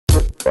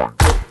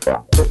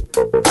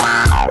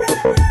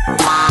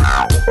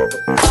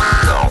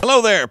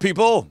Hello there,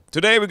 people.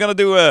 Today we're going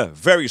to do a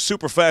very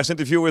super fast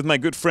interview with my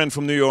good friend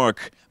from New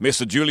York,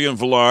 Mr. Julian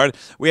Velard.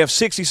 We have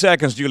 60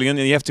 seconds, Julian,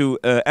 and you have to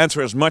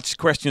answer as much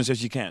questions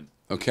as you can.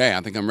 Okay, I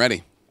think I'm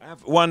ready. I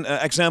have one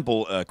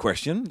example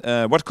question.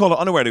 What color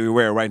underwear do you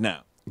wear right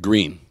now?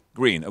 Green.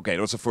 Green. Okay,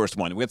 that's the first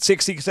one. We had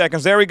 60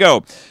 seconds. There we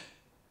go.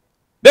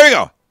 There we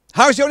go.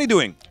 How's Joni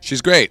doing?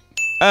 She's great.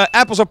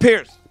 Apples or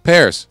pears?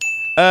 Pears.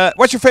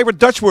 What's your favorite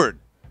Dutch word?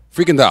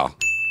 Freaking God,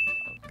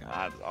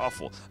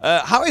 awful.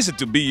 How is it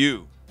to be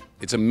you?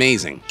 It's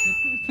amazing.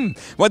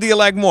 What do you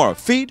like more,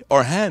 feet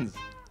or hands?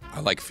 I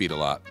like feet a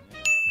lot.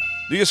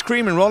 Do you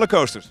scream in roller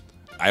coasters?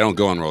 I don't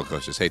go on roller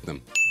coasters. Hate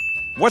them.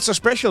 What's so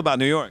special about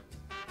New York?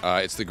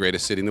 It's the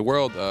greatest city in the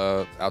world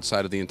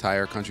outside of the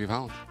entire country of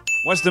Holland.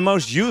 What's the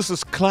most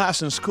useless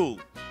class in school?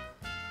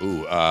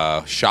 Ooh,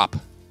 shop.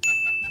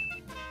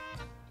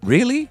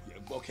 Really?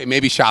 Okay,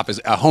 maybe shop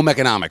is home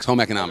economics.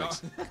 Home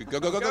economics. Go.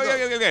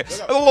 Okay.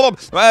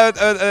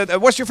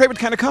 What's your favorite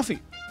kind of coffee?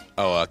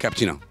 Oh,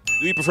 cappuccino.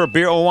 Do you prefer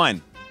beer or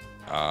wine?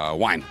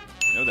 Wine.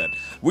 I know that.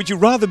 Would you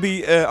rather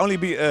be only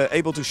be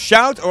able to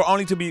shout or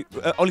only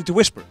to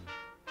whisper?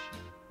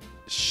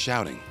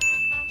 Shouting.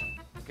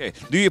 Okay.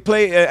 Do you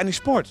play any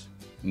sports?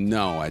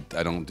 No, I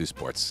don't do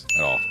sports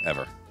at all,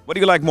 ever. What do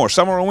you like more,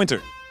 summer or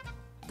winter?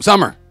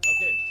 Summer.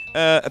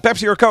 Okay.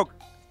 Pepsi or Coke?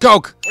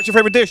 Coke. What's your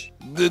favorite dish?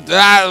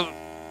 I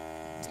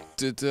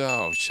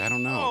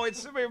don't know. Oh,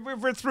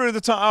 we're through the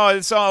time. Oh,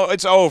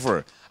 it's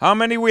over. How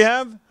many we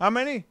have? How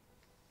many?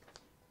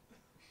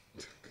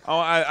 Oh,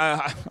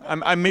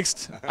 I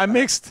mixed.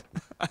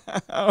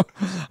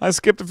 I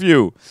skipped a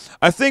few.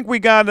 I think we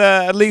got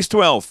at least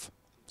 12,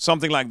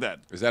 something like that.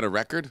 Is that a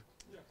record?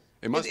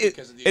 It must be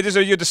because of the... It is.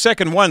 You're the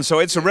second one, so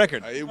it's a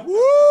record.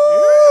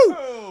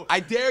 Woo! I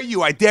dare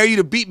you. I dare you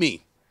to beat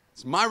me.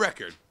 It's my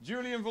record.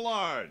 Julian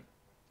Velard.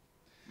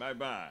 Bye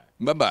bye.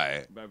 Bye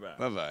bye. Bye bye.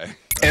 Bye bye.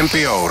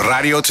 NPO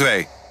Radio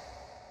 2.